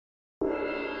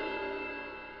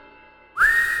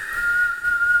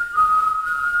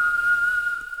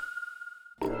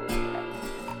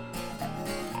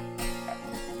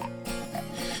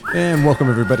And welcome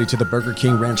everybody to the Burger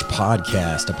King Ranch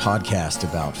Podcast, a podcast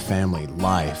about family,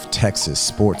 life, Texas,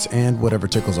 sports, and whatever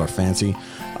tickles our fancy.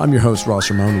 I'm your host, Ross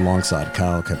Ramon, alongside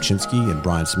Kyle Kapczynski and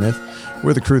Brian Smith.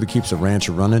 We're the crew that keeps the ranch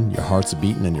running, your hearts a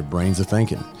beating, and your brains a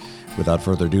thinking. Without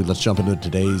further ado, let's jump into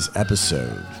today's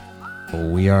episode.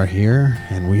 We are here,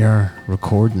 and we are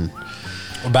recording.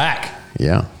 We're back.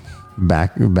 Yeah,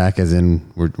 back as in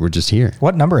we're just here.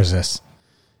 What number is this?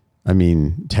 I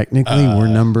mean, technically, we're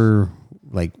number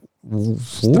like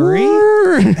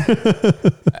 4.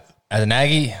 As an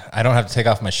Aggie, I don't have to take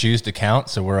off my shoes to count,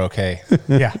 so we're okay.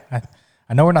 Yeah.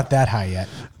 I know we're not that high yet.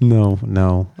 No.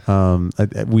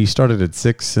 We started at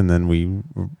 6 and then we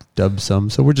dubbed some.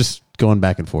 So we're just going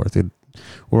back and forth.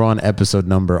 We're on episode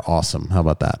number awesome. How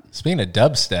about that? Speaking of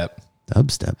dubstep,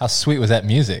 Dubstep. how sweet was that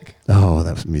music? Oh,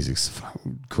 that music's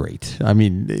great. I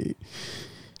mean,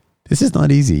 this is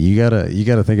not easy. You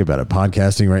gotta think about it.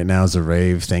 Podcasting right now is a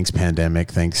rave. Thanks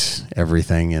pandemic. Thanks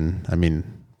everything. And I mean,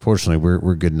 fortunately,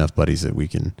 we're good enough buddies that we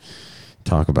can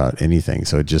talk about anything.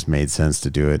 So it just made sense to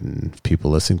do it. And if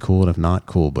people listen, cool. And if not,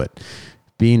 cool. But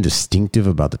being distinctive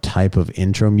about the type of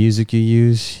intro music you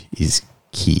use is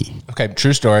key. Okay,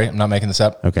 true story. I'm not making this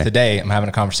up. Okay. Today, I'm having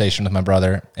a conversation with my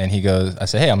brother, and he goes, I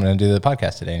say, hey, I'm going to do the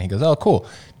podcast today. And he goes, oh, cool.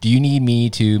 Do you need me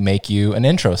to make you an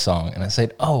intro song? And I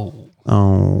said, oh,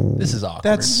 this is awkward.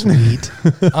 That's sweet.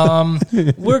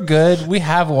 We're good. We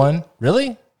have one.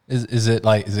 Really? Is it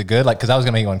good? Like, cause I was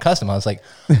going to make one custom. I was like,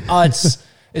 oh,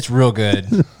 it's real good.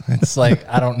 It's like,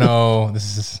 I don't know.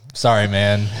 Sorry,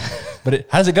 man. But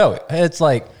how does it go? It's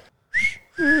like,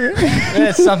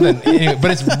 it's something, anyway,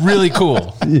 but it's really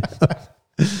cool.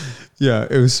 Yeah,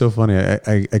 it was so funny.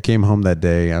 I came home that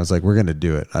day. I was like, we're going to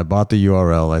do it. I bought the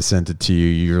URL. I sent it to you.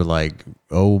 You're like,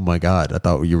 oh my God, I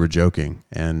thought you were joking.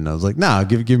 And I was like, nah,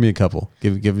 give me a couple.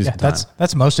 Give me some time.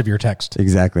 That's most of your text.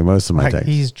 Exactly. Most of my Like, text.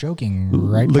 he's joking,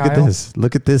 right? Look Kyle?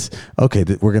 at this. Okay,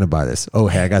 we're going to buy this. Oh,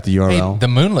 hey, I got the URL. Hey, the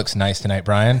moon looks nice tonight,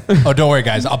 Brian. Oh, don't worry,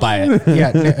 guys. I'll buy it.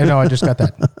 Yeah, no, I just got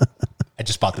that. I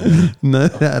just bought the moon.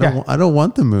 No, I don't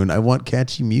want the moon. I want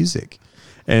catchy music.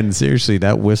 And seriously,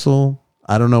 that whistle,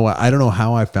 I don't know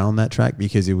how I found that track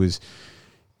because it was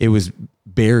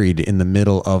buried in the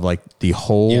middle of like the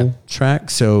whole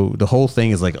track. So the whole thing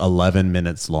is like 11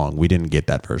 minutes long. We didn't get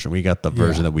that version. We got the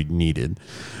version that we needed.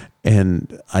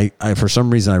 And I for some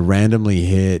reason I randomly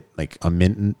hit like a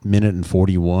minute and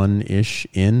 41 ish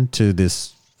into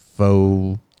this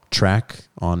faux track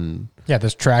on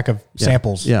this track of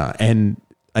samples. Yeah, and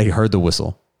I heard the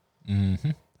whistle.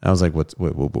 Mm-hmm. I was like, "What's?"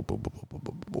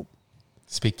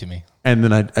 Speak to me. And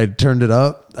then I turned it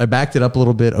up. I backed it up a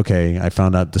little bit. Okay, I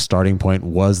found out the starting point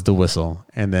was the whistle,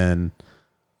 and then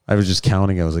I was just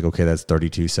counting. I was like, "Okay, that's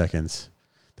 32 seconds.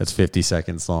 That's 50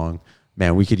 seconds long.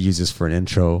 Man, we could use this for an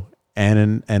intro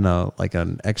and like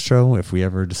an extra if we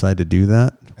ever decide to do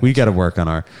that." We got to work on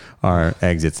our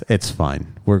exits. It's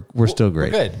fine. We're still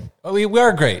great. We're good. We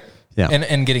are great. Yeah.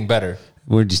 And getting better.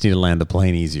 We just need to land the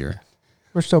plane easier.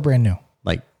 We're still brand new.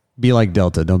 Like, be like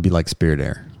Delta. Don't be like Spirit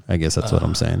Air. I guess that's what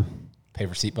I'm saying. Pay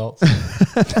for seatbelts.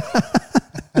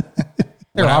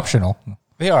 They're optional.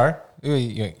 They are.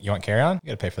 You want carry on? You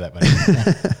got to pay for that, buddy.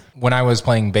 When I was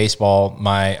playing baseball,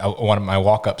 one of my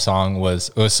walk-up song was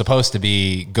supposed to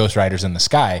be Ghost Riders in the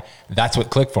Sky. That's what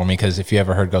clicked for me because if you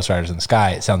ever heard Ghost Riders in the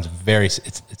Sky, it sounds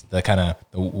it's the kind of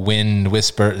the wind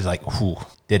whisper is like, whoo,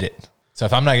 did it. So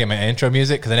if I'm not getting my intro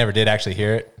music, because I never did actually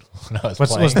hear it when I was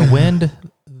playing. Was the wind?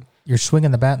 You're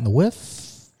swinging the bat in the whiff.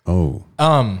 Oh.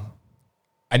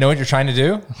 I know what you're trying to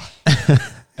do,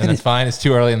 and that's fine. It's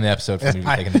too early in the episode for me to be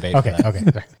taking the bait for that. Okay.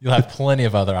 You'll have plenty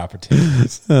of other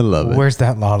opportunities. I love it. Where's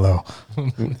that Lalo?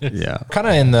 Yeah. Kind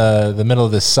of in the middle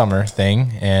of this summer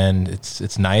thing, and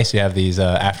it's nice. You have these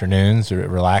afternoons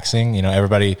relaxing. You know,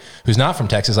 everybody who's not from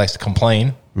Texas likes to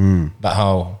complain about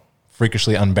how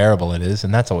freakishly unbearable it is,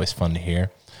 and that's always fun to hear.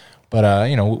 But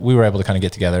we were able to kind of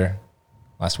get together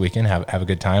last weekend, have a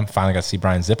good time. Finally got to see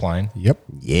Brian's zipline. Yep.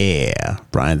 Yeah.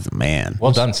 Brian's the man.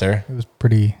 Well done, sir. It was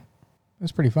pretty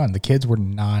fun. The kids were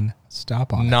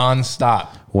non-stop on it.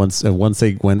 Non-stop. Once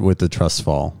they went with the trust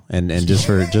fall, and just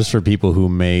for people who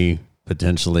may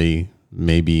potentially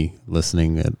maybe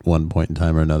listening at one point in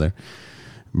time or another,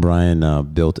 Brian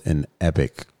built an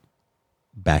epic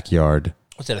backyard.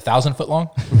 What's it, 1,000 foot long?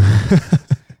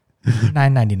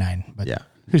 $9.99. But Yeah.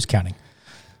 who's counting?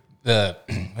 We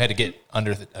had to get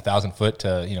under 1,000 foot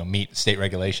to meet state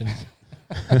regulations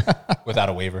without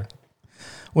a waiver.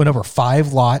 Went over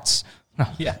 5 lots.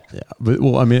 Yeah.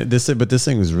 But this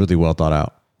thing was really well thought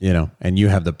out, and you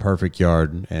have the perfect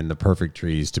yard and the perfect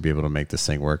trees to be able to make this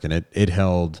thing work. And it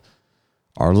held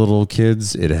our little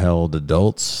kids. It held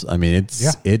adults. I mean,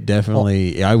 it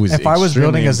definitely. If I was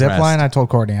building a zip line, impressed. I told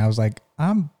Courtney, I was like,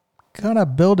 I'm gonna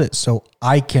build it so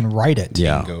I can ride it.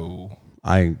 Yeah, Go.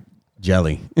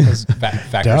 jelly.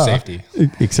 Factor Duh. safety.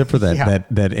 Except for that Yeah.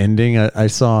 that ending, I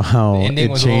saw how ending it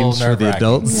was a little changed for the nerve-wracking.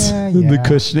 adults. Yeah, The yeah.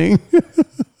 cushioning.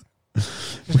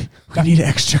 we need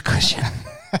extra cushion.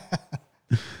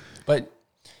 But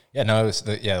yeah, no, it was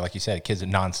like you said, kids are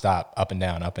nonstop, up and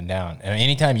down, up and down. And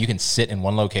anytime you can sit in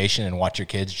one location and watch your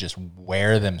kids just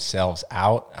wear themselves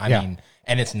out, I Yeah. mean,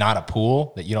 and it's not a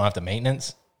pool that you don't have to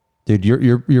maintenance. Dude,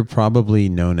 you're probably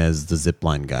known as the zip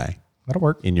line guy That'll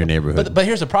work. in your neighborhood. But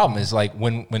here's the problem: is like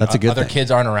when That's a good other thing.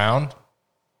 kids aren't around,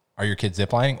 are your kids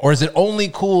ziplining, or is it only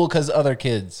cool because other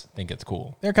kids think it's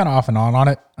cool? They're kind of off and on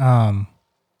it.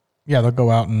 Yeah, they'll go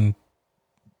out and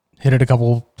hit it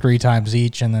 3 times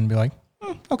each, and then be like,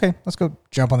 okay, let's go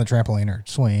jump on the trampoline or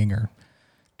swing or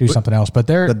do something else. But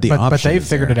but the option they've is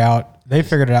figured there. it out. They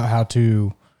figured it out how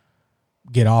to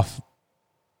get off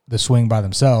the swing by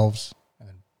themselves and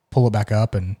then pull it back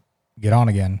up and get on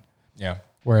again. Yeah.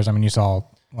 Whereas, I mean, you saw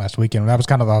last weekend, that was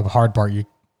kind of the hard part. You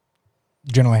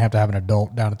generally have to have an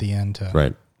adult down at the end to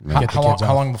Right. get the How long, kids how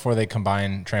off. long before they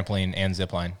combine trampoline and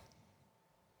zipline?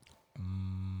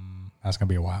 That's going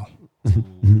to be a while.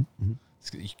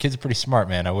 Kids are pretty smart,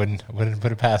 man. I wouldn't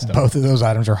put it past them. Both of those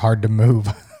items are hard to move.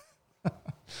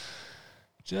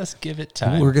 Just give it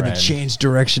time. We're gonna friend. change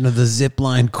direction of the zip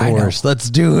line I know. course. Let's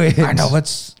do it. I know.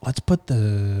 Let's put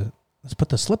the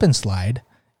slip and slide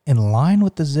in line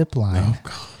with the zip line.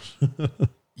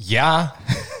 Yeah.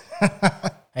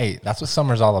 Hey, that's what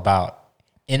summer's all about.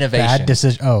 Innovation. Bad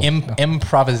decision. Oh,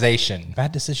 Improvisation.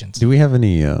 bad decisions. Do we have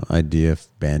any idea if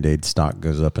Band-Aid stock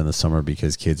goes up in the summer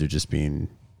because kids are just being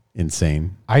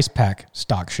insane? Ice pack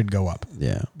stock should go up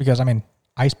Yeah. because I mean,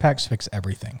 ice packs fix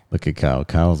everything. Look at Kyle.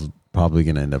 Kyle's probably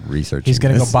going to end up researching. He's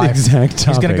gonna go this buy exact He's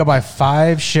gonna topic. go buy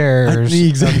 5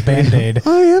 shares of Band-Aid.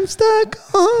 I am stuck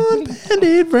on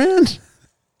Band-Aid brand.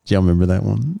 Do y'all remember that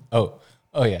one? Oh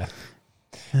yeah.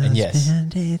 And yes,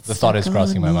 the thought is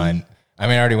crossing my mind. I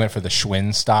mean, I already went for the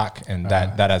Schwinn stock, and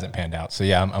that hasn't panned out. So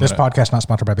yeah, I'm This gonna, podcast not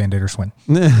sponsored by Band-Aid or Schwinn.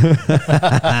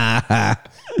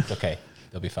 it's okay.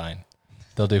 They'll be fine.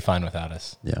 They'll do fine without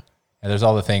us. Yeah. And there's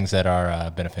all the things that are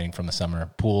benefiting from the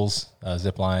summer: pools,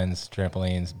 zip lines,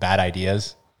 trampolines. Bad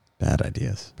ideas. Bad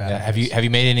ideas. Bad Yeah, ideas. have you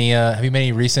made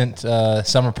any recent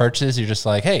summer purchases? You're just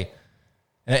like, hey,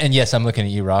 and yes, I'm looking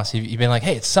at you, Ross. You've been like,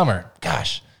 hey, it's summer.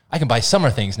 Gosh, I can buy summer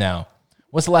things now.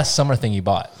 What's the last summer thing you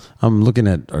bought? I'm looking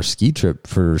at our ski trip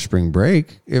for spring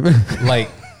break. Like,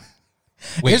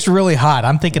 wait, It's really hot.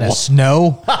 I'm thinking of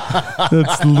snow.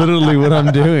 That's literally what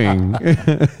I'm doing.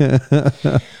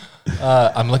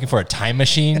 I'm looking for a time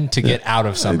machine to get out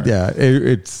of summer. Yeah,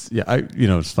 it's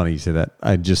it's funny you say that.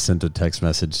 I just sent a text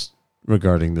message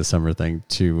regarding the summer thing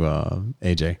to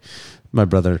AJ, my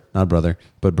brother, not brother,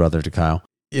 but brother to Kyle.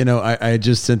 You know, I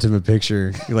just sent him a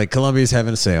picture. Like Columbia's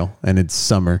having a sale, and it's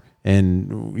summer,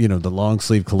 and the long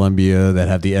sleeve Columbia that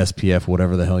have the SPF,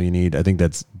 whatever the hell you need. I think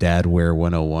that's Dad Wear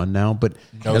 101 now, but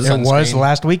No It was sunscreen.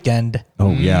 last weekend.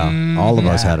 oh yeah, all of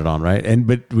us had it on, right?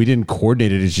 But we didn't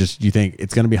coordinate it. It's just you think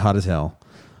it's gonna be hot as hell.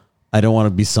 I don't want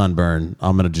to be sunburned.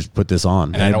 I'm gonna just put this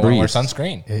on, and I don't want to wear breathes.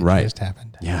 sunscreen. It Right. just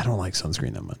happened. Yeah, I don't like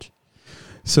sunscreen that much.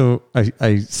 So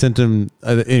I sent him.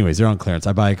 Anyways, they're on clearance.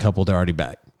 I buy a couple. They're already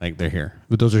back. Like they're here.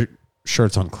 But those are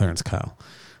shirts on clearance, Kyle.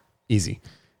 Easy.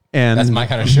 And That's my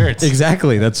kind of shirts.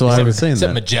 exactly. That's why I was saying Except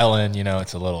that. Magellan,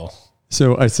 it's a little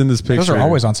So I send this picture. Those are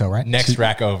always on sale, right? next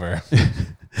rack over.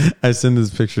 I send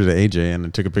this picture to AJ, and I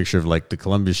took a picture of like the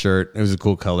Columbia shirt. It was a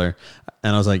cool color,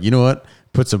 and I was like, you know what?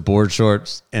 Put some board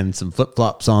shorts and some flip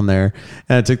flops on there.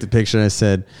 And I took the picture and I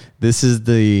said, "This is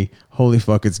the holy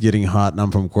fuck. It's getting hot, and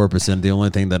I'm from Corpus, and the only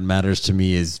thing that matters to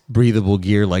me is breathable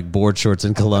gear like board shorts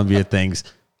and Columbia things,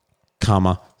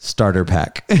 comma starter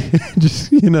pack."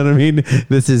 Just you know what I mean?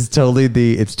 This is totally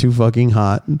it's too fucking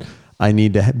hot. I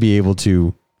need to be able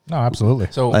to, No, absolutely.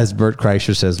 So as Bert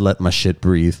Kreischer says, let my shit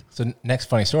breathe. So next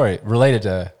funny story related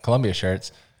to Columbia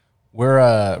shirts. We're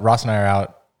Ross and I are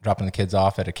out dropping the kids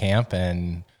off at a camp,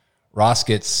 and Ross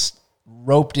gets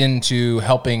roped into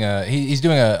helping. He's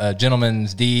doing a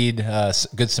gentleman's deed,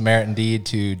 good Samaritan deed,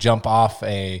 to jump off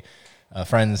a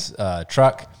friend's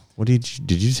truck. What did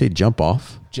you say? Jump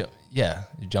off? Yeah,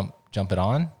 you jump it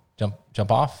on,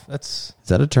 jump off. That's Is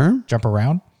that a term? Jump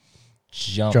around.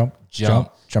 jump.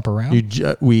 Jump around.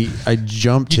 I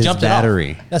jumped his jumped it off.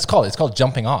 battery. It's called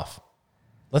jumping off.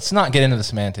 Let's not get into the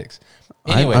semantics.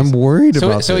 Anyways, I'm worried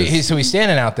about so this. he's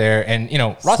standing out there, and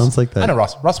Ross Sounds like that. I know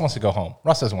Ross. Ross wants to go home.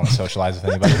 Ross doesn't want to socialize with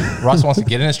anybody. Ross wants to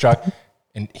get in his truck,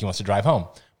 and he wants to drive home.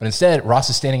 But instead, Ross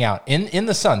is standing out in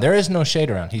the sun. There is no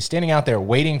shade around. He's standing out there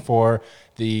waiting for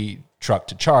the truck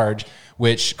to charge,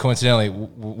 which coincidentally,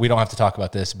 we don't have to talk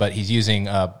about this, but he's using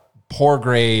poor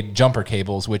grade jumper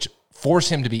cables, which force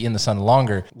him to be in the sun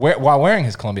longer. While wearing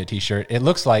his Columbia t-shirt, it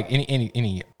looks like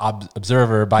any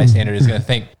observer, bystander is going to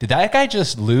think, did that guy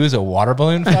just lose a water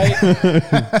balloon fight?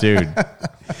 Dude.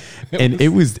 And it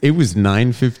was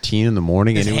 9:15 in the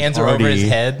morning. His and hands are over his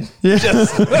head. Yeah.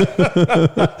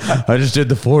 I just did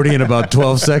the 40 in about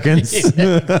 12 seconds.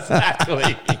 Yeah,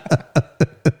 exactly.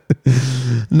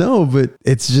 No, but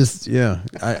it's just,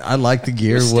 I like the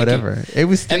gear, whatever. It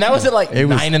was, and that was at like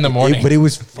 9 in the morning. But it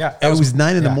was, that it was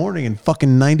 9 in the morning and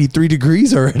fucking 93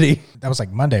 degrees already. That was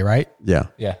like Monday, right? Yeah.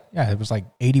 Yeah. Yeah, it was like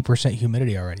 80%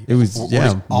 humidity already. It was,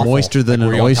 moister than Like, an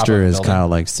were you on top oyster, of a as building? Kyle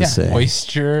likes to say.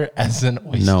 Moisture as an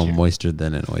oyster. No, moister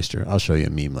than an oyster. I'll show you a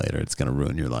meme later. It's going to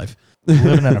ruin your life.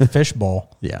 Living in a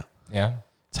fishbowl. Yeah. Yeah.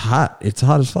 It's hot. It's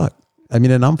hot as fuck. I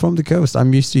mean, and I'm from the coast.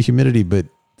 I'm used to humidity, but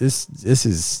this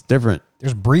is different.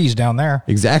 There's breeze down there.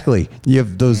 Exactly. You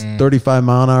have those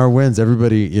 35-mile-an-hour winds.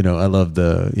 Everybody, I love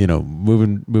the,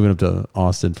 moving up to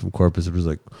Austin from Corpus. It was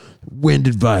like wind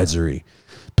advisory,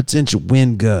 potential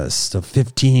wind gusts of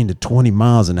 15 to 20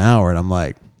 miles an hour. And I'm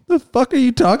like, the fuck are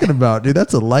you talking about, dude?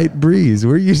 That's a light breeze.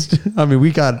 We're used to, I mean, we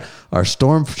got our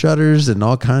storm shutters and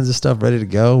all kinds of stuff ready to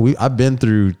go. I've been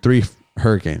through 3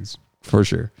 hurricanes for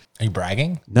sure. Are you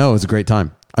bragging? No, it was a great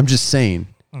time. I'm just saying,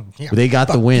 Yeah, they got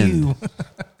the wind. You.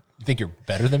 You think you're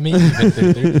better than me? You've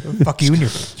been through- Fuck you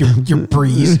and your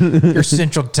breeze. Your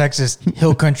Central Texas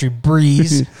hill country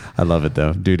breeze. I love it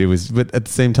though, dude. It was, but at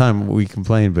the same time, we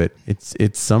complain, but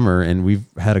it's summer and we've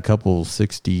had a couple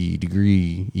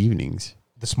 60-degree evenings.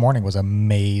 This morning was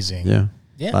amazing. Yeah.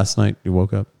 Yeah. Last night you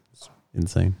woke up. It's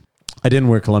insane. I didn't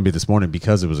wear Columbia this morning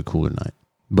because it was a cooler night.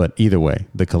 But either way,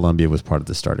 the Columbia was part of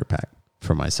the starter pack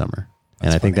for my summer.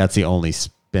 And I think that's the only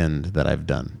spend that I've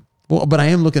done. Well, but I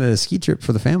am looking at a ski trip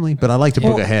for the family, but I like to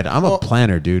book ahead. I'm a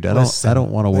planner, dude. I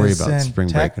don't want to worry about spring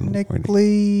break.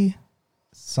 Technically,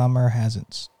 summer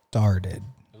hasn't started.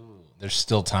 There's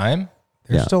still time.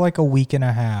 There's still like a week and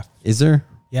a half. Is there?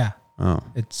 Yeah. Oh.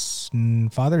 It's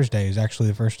Father's Day is actually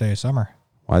the first day of summer.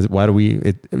 Why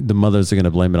do the mothers are going to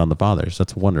blame it on the fathers?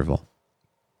 That's wonderful.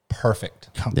 Perfect.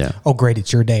 Yeah. Oh, great.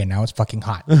 It's your day and now it's fucking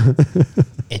hot.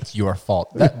 It's your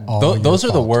fault. Those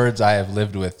are the words I have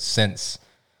lived with since,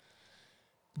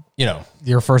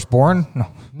 Your firstborn? No.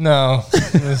 No.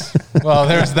 Well,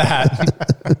 there's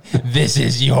that. This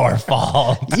is your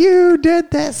fault. You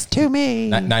did this to me.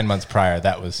 9 months prior,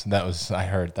 that was. I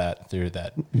heard that through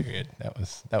that period.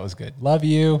 That was good. Love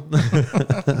you.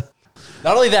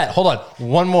 Not only that, hold on.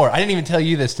 One more. I didn't even tell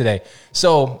you this today.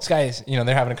 So this guys,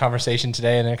 they're having a conversation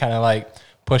today, and they're kind of like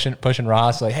pushing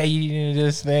Ross, like, hey, you need to do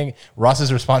this thing.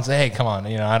 Ross's response, hey, come on,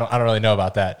 I don't really know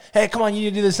about that. Hey, come on, you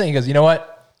need to do this thing. He goes, you know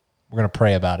what? We're gonna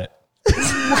pray about it.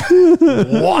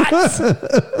 What?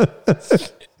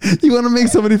 You want to make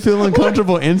somebody feel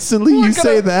uncomfortable instantly? You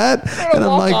say that, and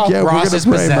I'm like, yeah, we're Ross gonna is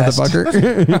pray, possessed.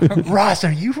 motherfucker. Ross,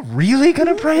 are you really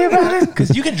gonna pray about it?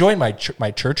 Because you can join my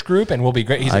church group, and we'll be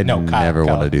great. He's I like, no, Kyle, never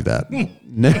Kyle. want to do that.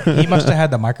 He must have had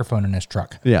the microphone in his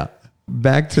truck. Yeah.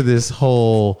 Back to this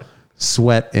whole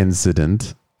sweat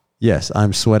incident. Yes,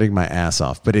 I'm sweating my ass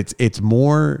off, but it's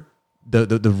more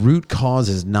the root cause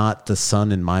is not the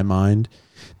sun in my mind.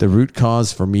 The root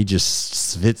cause for me just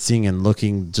svitzing and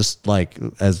looking just like,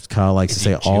 as Kyle likes to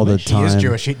say, all the time. He is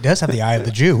Jewish. He does have the eye of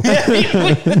the Jew.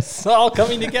 It's all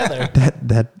coming together.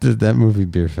 That movie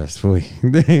Beer Fest, boy.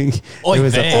 It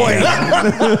was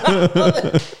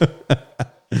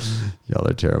y'all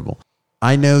are terrible.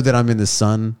 I know that I'm in the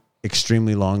sun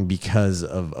extremely long because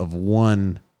of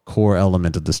one core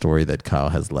element of the story that Kyle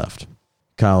has left.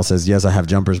 Kyle says, yes, I have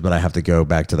jumpers, but I have to go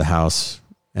back to the house.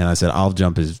 And I said, I'll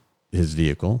jump his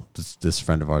vehicle. This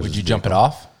friend of ours. Would you jump it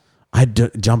off?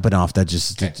 Jump it off. That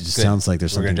just Okay, sounds like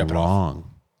there's We're gonna something jump it off.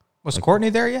 wrong. Was Courtney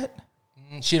there yet?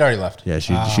 She'd already left. Yeah,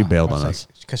 she bailed on us.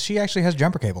 Because she actually has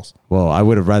jumper cables. Well, I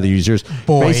would have rather used yours.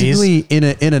 Boys. Basically,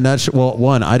 in a nutshell, well,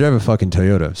 one, I drive a fucking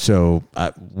Toyota, so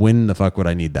when the fuck would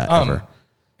I need that ever?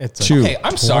 It's Two. Hey,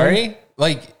 I'm sorry.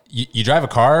 Like, you drive a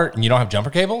car and you don't have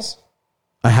jumper cables?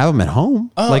 I have them at home.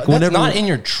 Like, that's not in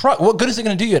your truck. What good is it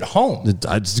going to do you at home?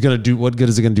 I'm just gonna do. What good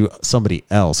is it gonna do somebody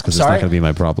else? Because it's not Sorry? gonna be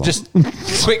my problem. Just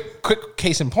quick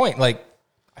case in point. Like,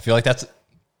 I feel like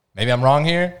maybe I'm wrong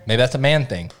here. Maybe that's a man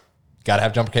thing. Got to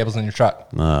have jumper cables in your truck.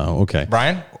 Okay.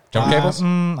 Brian, jumper cables?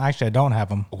 Actually, I don't have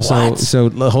them. So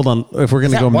hold on. If we're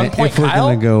gonna that go, one point, if we're Kyle?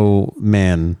 gonna go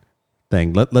man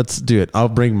thing, let's do it. I'll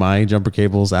bring my jumper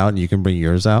cables out, and you can bring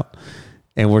yours out,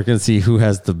 and we're gonna see who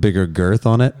has the bigger girth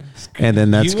on it, and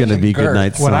then that's You gonna and be good girth.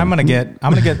 night. What I'm gonna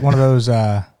get one of those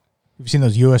You've seen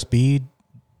those USB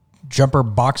jumper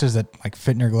boxes that like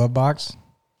fit in your glove box?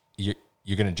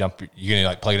 You're gonna jump. You're gonna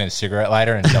like plug it in a cigarette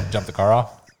lighter and jump the car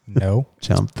off. No,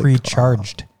 Jump it's the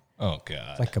pre-charged. Oh god,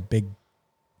 It's like a big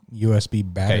USB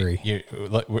battery. Okay,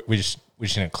 we just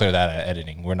gonna clear that out of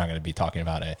editing. We're not gonna be talking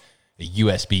about a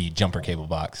USB jumper cable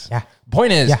box. Yeah.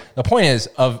 The point is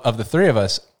of the three of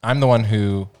us, I'm the one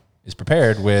who is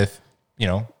prepared with,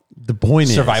 The point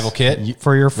survival is, kit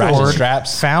For your ratchet Ford,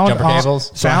 straps, found jumper on,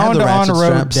 cables. So I have found the on ratchet road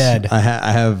straps. dead. I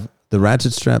have the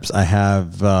ratchet straps. I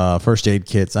have first aid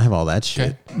kits. I have all that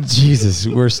shit. Okay. Jesus,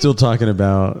 we're still talking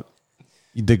about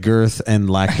the girth and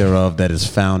lack thereof that is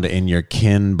found in your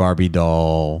Ken Barbie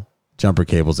doll jumper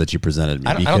cables that you presented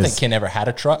me. I don't think Ken ever had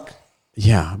a truck,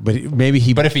 Yeah, but maybe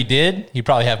he. but if he did, he'd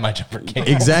probably have my jumper cable.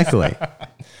 Exactly.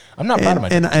 I'm not proud of my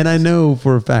and I know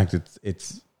for a fact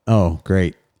it's oh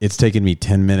great. It's taken me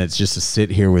 10 minutes just to sit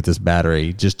here with this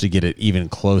battery just to get it even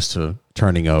close to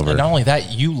turning over. And not only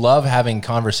that, you love having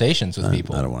conversations with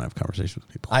people. I don't want to have conversations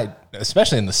with people.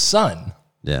 Especially in the sun.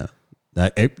 Yeah.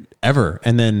 Ever.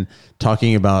 And then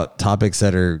talking about topics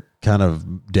that are kind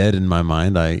of dead in my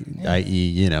mind,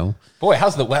 i.e., Boy,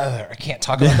 how's the weather? I can't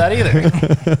talk about that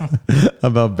either.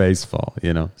 about baseball,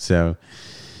 So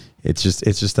it's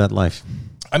just that life.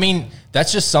 I mean,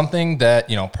 that's just something that,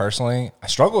 personally I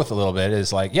struggle with a little bit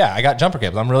is like, yeah, I got jumper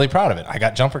cables. I'm really proud of it. I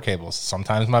got jumper cables.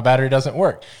 Sometimes my battery doesn't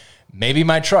work. Maybe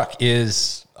my truck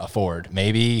is a Ford.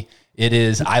 Maybe it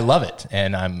is, I love it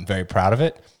and I'm very proud of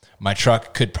it. My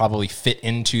truck could probably fit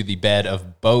into the bed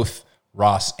of both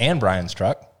Ross and Brian's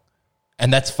truck.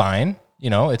 And that's fine.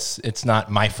 It's not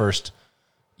my first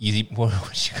easy, what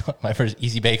you call it? My first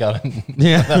easy bake oven.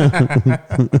 Yeah.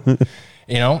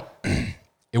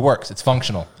 It works. It's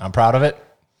functional. I'm proud of it.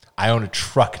 I own a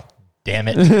truck. Damn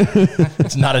it.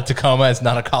 It's not a Tacoma. It's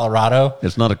not a Colorado.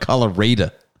 It's not a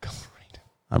Colorado.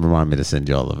 I remind me to send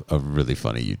y'all a really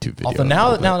funny YouTube video. Although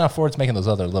now Ford's making those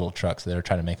other little trucks. They're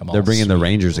trying to make them all. They're bringing the sweet.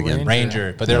 Rangers again.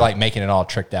 Ranger, but they're like making it all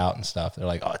tricked out and stuff. They're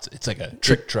like, oh, it's like a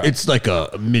trick truck. It's like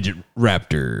a midget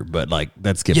Raptor, but like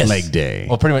that's Skip Yes. Leg Day.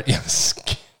 Well, pretty much. Yes.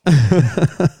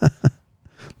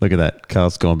 Look at that.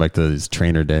 Kyle's going back to his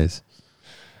trainer days.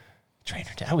 Trainer.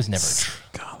 I was never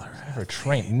never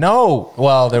trained. No.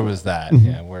 Well, there was that.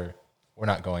 Yeah, we're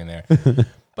not going there.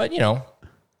 But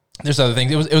there's other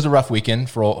things. It was a rough weekend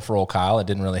for old Kyle. It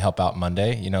didn't really help out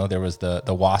Monday. There was the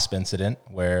wasp incident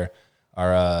where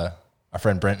our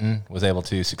friend Brenton was able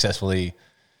to skillfully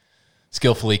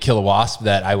kill a wasp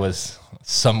that I was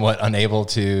somewhat unable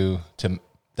to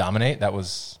dominate. I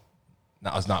was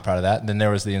not proud of that. And then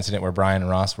there was the incident where Brian and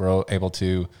Ross were able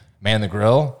to man the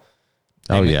grill.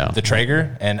 Oh yeah, the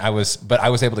Traeger, and I was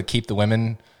able to keep the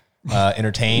women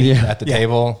entertained at the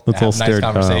table. Let's all have a nice stare at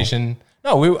conversation.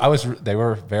 No, they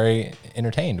were very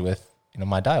entertained with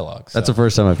my dialogue. So. that's the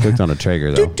first time I've cooked on a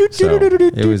Traeger though. So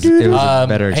it was a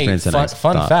better experience than I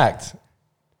fun thought. fact,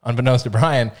 unbeknownst to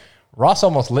Brian, Ross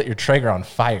almost lit your Traeger on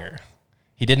fire.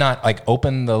 He did not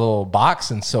open the little box,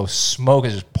 and so smoke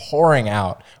is just pouring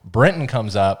out. Brenton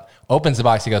comes up, opens the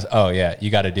box. He goes, "Oh yeah,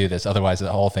 you got to do this, otherwise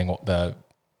the whole thing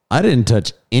I didn't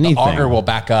touch anything. the auger will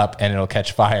back up and it'll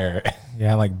catch fire."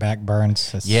 Yeah, like back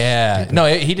burns. That's Yeah. No,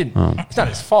 he didn't. It's not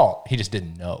his fault. He just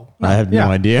didn't know. I have Yeah.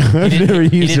 no idea. I've didn't- never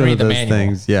he used didn't one read of the those manual.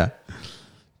 things. Yeah.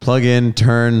 Plug in,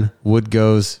 turn, wood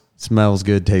goes, smells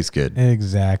good, tastes good.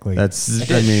 Exactly. It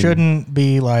Shouldn't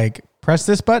be like press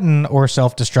this button or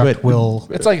self-destruct But- will.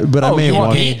 It's like, But I may you want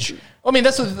want- meat? I mean,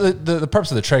 that's what the purpose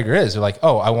of the Traeger is. They're like,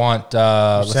 oh, I want,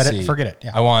 let's set it, see. forget it.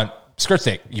 Yeah. I want skirt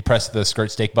steak. You press the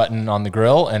skirt steak button on the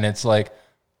grill and it's like,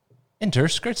 enter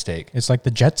skirt steak. It's like the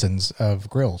Jetsons of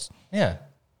grills. Yeah.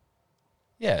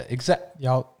 Yeah, exactly.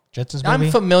 Y'all, Jetsons movie?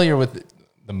 I'm familiar with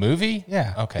the movie.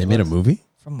 Yeah. Okay. They made a movie?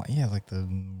 From like the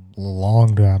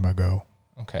long time ago.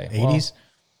 Okay. well, 80s?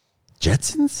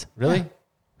 Jetsons? really?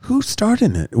 Who starred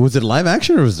in it? Was it live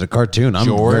action or was it a cartoon? I'm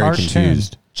George very Cartoon.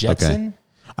 confused. Jetson?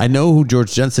 I know who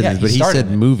George Jensen Yeah, is, he but he starred said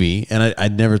in it. movie, and I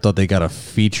never thought they got a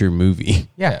feature movie.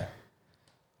 Yeah.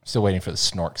 Still waiting for the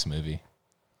Snorks movie.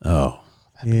 Oh.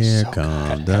 Here so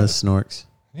come the Snorks.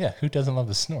 Yeah. Who doesn't love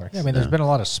the Snorks? Yeah, I mean, there's been a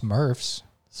lot of Smurfs.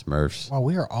 Smurfs. Wow,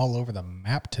 we are all over the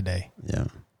map today. Yeah.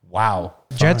 Wow.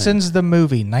 Jetsons the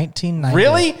movie, 1990.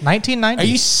 Really? 1990. Are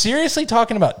you seriously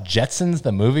talking about Jetsons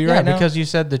the movie Yeah, right now? because you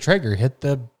said the Traeger hit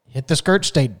the skirt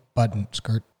state button.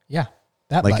 Skirt. Yeah.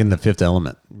 That Like button. in The Fifth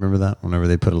Element. Remember that? Whenever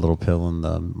they put a little pill in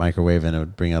the microwave and it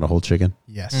would bring out a whole chicken.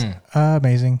 Yes.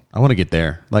 Amazing. I want to get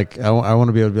there. Like, I want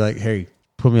to be able to be like, hey,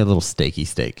 put me a little steaky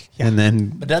steak. And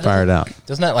then that fire it out.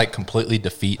 Doesn't that completely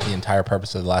defeat the entire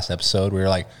purpose of the last episode? Where you're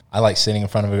like, I like sitting in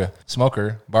front of a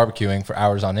smoker barbecuing for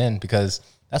hours on end because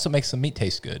that's what makes the meat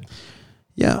taste good.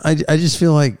 Yeah, I just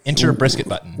feel like Enter brisket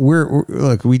button.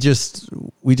 Look, we just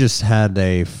had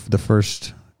the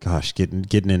first. Gosh,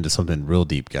 getting into something real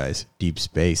deep, guys. Deep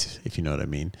space, if you know what I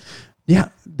mean. Yeah,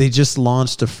 they just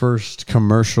launched the first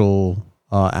commercial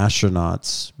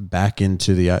astronauts back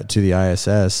into the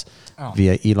ISS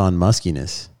via Elon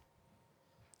Muskiness.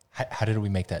 How did we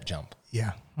make that jump?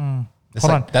 Yeah.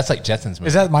 That's like Jetsons movie.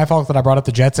 Is that my fault that I brought up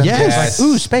the Jetsons? Yes. Like,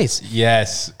 ooh, space.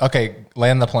 Yes. Okay,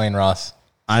 land the plane, Ross.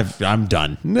 I'm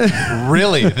done.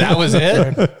 Really? That was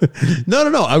it?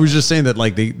 No. I was just saying that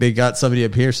like they got somebody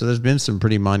up here, so there's been some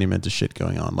pretty monumental shit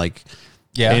going on. Like,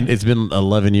 Yeah. and it's been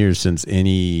 11 years since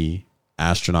any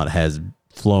astronaut has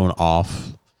flown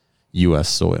off U.S.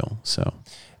 soil, so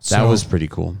that was pretty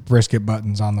cool. Brisket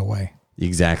buttons on the way.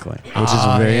 Exactly, which is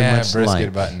very much brisket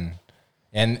like button.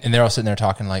 And they're all sitting there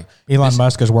talking like Elon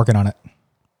Musk is working on it.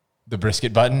 the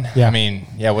brisket button. Yeah. I mean,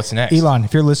 yeah. What's next? Elon,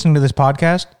 if you're listening to this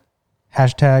podcast,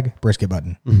 hashtag brisket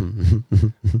button.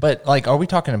 But like, are we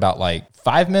talking about like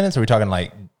 5 minutes? Or are we talking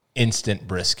like instant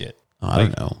brisket? I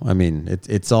don't know. I mean,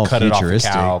 it's all Cut it off the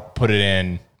futuristic. cow, put it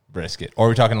in brisket. Or are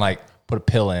we talking like put a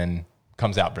pill in,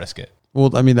 comes out brisket?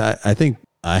 Well, I mean, I think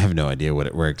I have no idea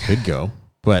where it could go.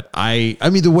 But I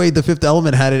mean, the way the Fifth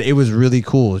Element had it, it was really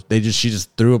cool. She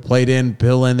just threw a plate in,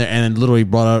 pill in there, and then literally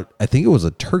brought out. I think it was a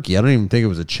turkey. I don't even think it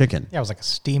was a chicken. Yeah, it was like a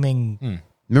steaming.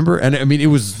 Remember? And I mean, it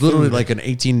was literally like an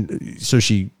 18. So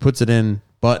she puts it in,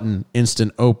 button,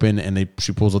 instant open, and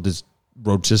she pulls out this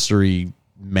rotisserie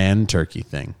man turkey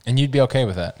thing. And you'd be okay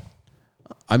with that?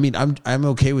 I mean, I'm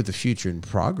okay with the future in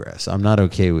progress. I'm not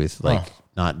okay with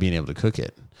not being able to cook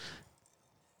it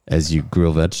as you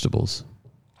grill vegetables.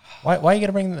 Why are you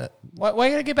gonna bring that? Why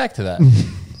you gotta get back to that?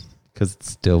 Because it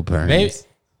still burns. Maybe.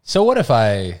 So what if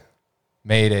I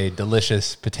made a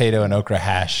delicious potato and okra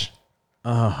hash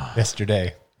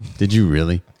yesterday Did you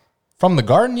really? from the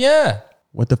garden? Yeah,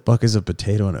 What the fuck is a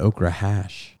potato and okra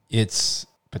hash? it's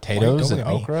potatoes Wait, and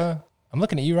don't look at me. okra. I'm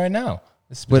looking at you right now.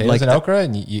 It's But potatoes like and that- okra,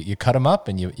 and you cut them up,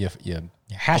 and you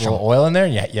hash put a little oil in there.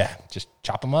 And yeah, just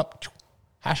chop them up,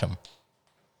 hash them.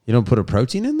 You don't put a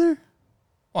protein in there?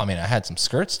 Well, I mean, I had some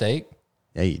skirt steak.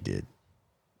 Yeah, you did.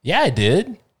 Yeah, I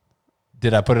did.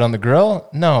 Did I put it on the grill?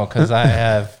 No, because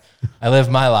I live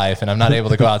my life and I'm not able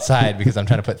to go outside because I'm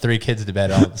trying to put 3 kids to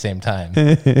bed all at the same time.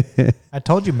 I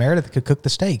told you Meredith could cook the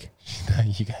steak.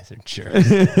 You guys are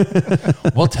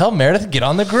jerks. Well, tell Meredith to get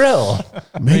on the grill.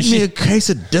 Make me a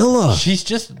quesadilla. She's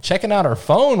just checking out her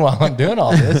phone while I'm doing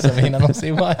all this. I mean, I don't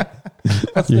see why.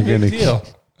 What's the You're big gonna- deal?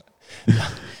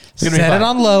 It's gonna be Set it fine.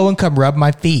 on low and come rub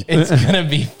my feet. It's gonna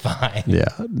be fine. Yeah,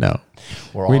 no.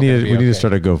 We're all We need gonna to, be we need to okay.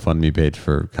 start a GoFundMe page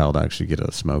for Kyle to actually get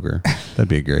a smoker. That'd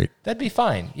be great. That'd be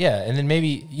fine. Yeah, and then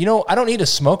maybe I don't need a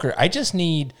smoker. I just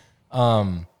need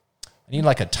I need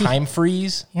like a time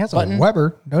freeze He has button. a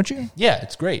Weber, don't you? Yeah,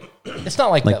 it's great. It's not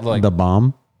like, Like that. Like the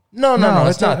bomb. no, No,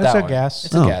 it's not it's that a one. gas.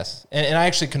 It's a gas, and I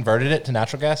actually converted it to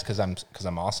natural gas because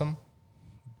I'm awesome.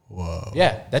 Whoa.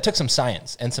 Yeah, that took some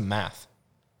science and some math.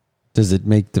 Does it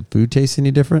make the food taste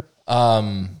any different?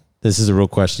 This is a real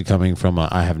question coming from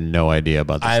I have no idea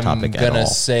about this I'm topic at gonna all.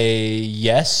 say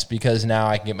yes because now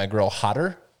I can get my grill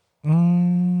hotter.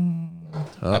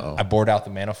 Uh-oh. I bored out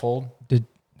the manifold.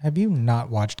 Have you not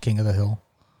watched King of the Hill?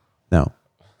 No.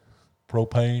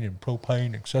 Propane and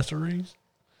propane accessories.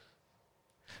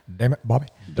 Damn it, Bobby.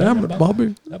 Damn it,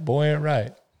 Bobby. That boy ain't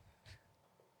right.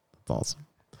 That's awesome.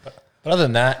 But other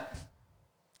than that,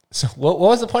 so what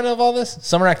was the point of all this?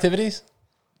 Summer activities?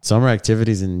 Summer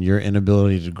activities and your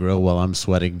inability to grill while I'm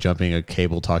sweating, jumping a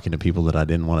cable, talking to people that I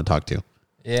didn't want to talk to.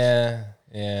 Yeah.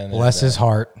 there's Bless that. his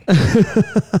heart.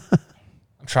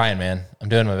 I'm trying, man. I'm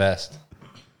doing my best.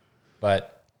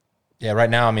 But yeah, right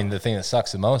now, I mean, the thing that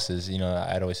sucks the most is,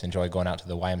 I'd always enjoy going out to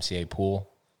the YMCA pool,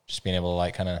 just being able to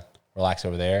like kind of relax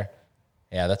over there.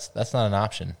 Yeah, that's not an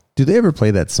option. Do they ever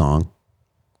play that song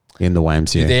in the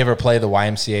YMCA? Did they ever play the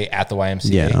YMCA at the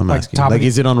YMCA? Yeah, I'm Like asking. top of Like, the-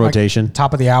 is it on like rotation?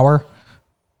 Top of the hour.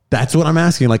 That's what I'm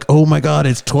asking. Like, oh my God,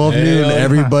 it's 12 noon.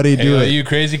 Everybody do all it. you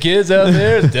crazy kids out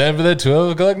there, it's time for that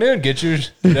 12 o'clock noon. Get out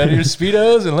of your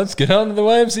Speedos and let's get on to the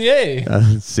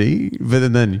YMCA. See?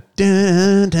 But then,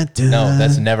 dun, dun, dun, No,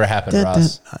 that's never happened, dun,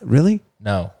 Ross. dun. Really?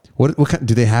 No. What kind,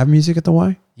 do they have music at the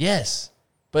Y? Yes.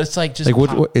 But it's like just Like,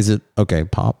 pop. what is it? Okay,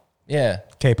 pop, Yeah.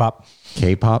 K-pop.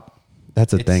 K-pop.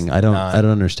 That's a It's thing. I don't not.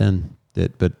 understand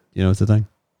it, but it's a thing.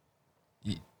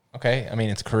 Okay. I mean,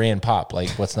 it's Korean pop. Like,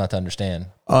 what's not to understand?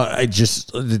 I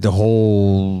just the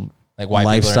whole Like, why people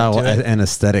are lifestyle into it? and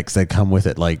aesthetics that come with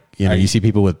it. Like, you see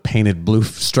people with painted blue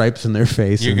stripes in their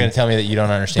face. You're and- going to tell me that you don't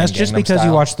understand That's just Gangnam because you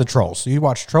Style? watch the Trolls. You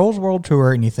watch Trolls World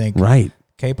Tour and you think right.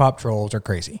 K-pop trolls are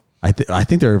crazy. I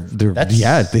think they're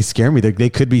That's- they scare me. They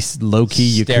could be low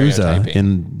key Yakuza. Stereotyping.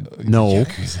 And no,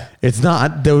 Yakuza. it's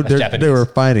not. They Japanese. were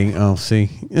fighting. Oh, see,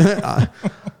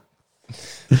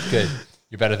 Good.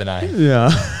 You're better than I.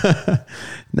 yeah.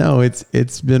 No,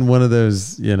 it's been one of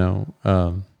those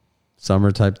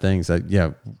summer type things.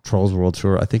 Trolls World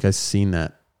Tour. I think I've seen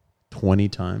that 20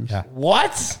 times. Yeah.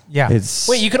 What? Yeah.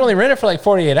 Wait, you could only rent it for like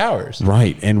 48 hours.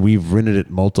 Right, and we've rented it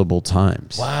multiple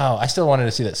times. Wow. I still wanted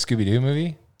to see that Scooby-Doo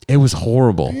movie. It was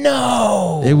horrible.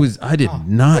 No. It was. I did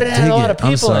not But it dig had a lot it. of people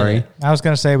I'm in sorry. it. I was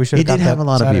going to say we should It have did got have that a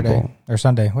lot of Saturday people. or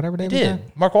Sunday, whatever day It was did.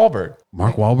 that. Mark Wahlberg.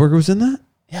 Mark Wahlberg was in that.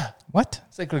 Yeah. What?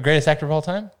 It's like the greatest actor of all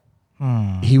time.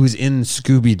 He was in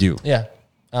Scooby Doo. Yeah.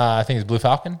 I think it's Blue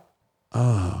Falcon.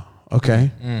 Okay.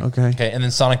 Okay. Okay. And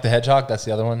then Sonic the Hedgehog. That's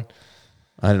the other one.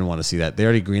 I didn't want to see that. They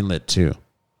already greenlit 2.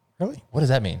 Really? What does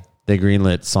that mean? They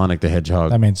greenlit Sonic the Hedgehog.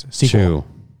 That means sequel. 2,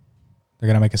 They're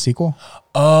going to make a sequel?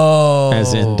 Oh.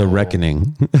 as in The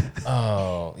Reckoning.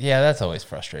 Oh. Yeah, that's always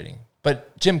frustrating.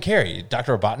 But Jim Carrey,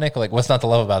 Dr. Robotnik, like, what's not to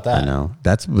love about that? I know.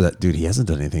 Dude, he hasn't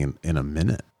done anything in a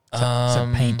minute.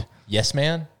 Except Paint. Yes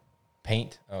Man?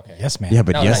 Paint? Okay. Yes, man. Yeah,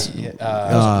 but No, yes.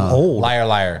 not- Old. Liar,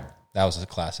 Liar. That was a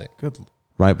classic. Good.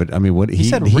 Right, but I mean, what he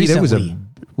said that was recently.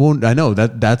 well, I know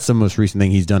that's the most recent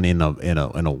thing he's done in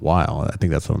a while. I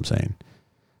think that's what I'm saying.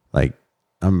 Like,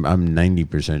 I'm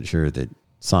 90% sure that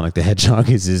Sonic the Hedgehog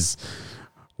is his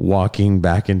walking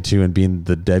back into and being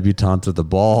the debutante of the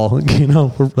ball.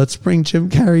 Let's bring Jim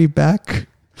Carrey back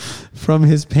from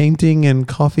his painting and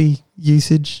coffee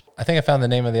usage. I think I found the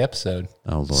name of the episode.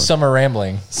 Oh Lord, Summer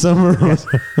Rambling. summer.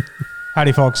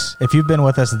 Howdy, folks. If you've been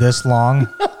with us this long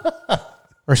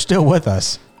or still with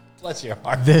us, Bless your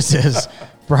heart. this is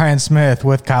Brian Smith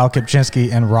with Kyle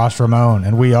Kipczynski and Ross Ramon,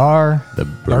 and we are The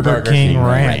Burger King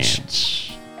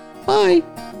Ranch. Bye.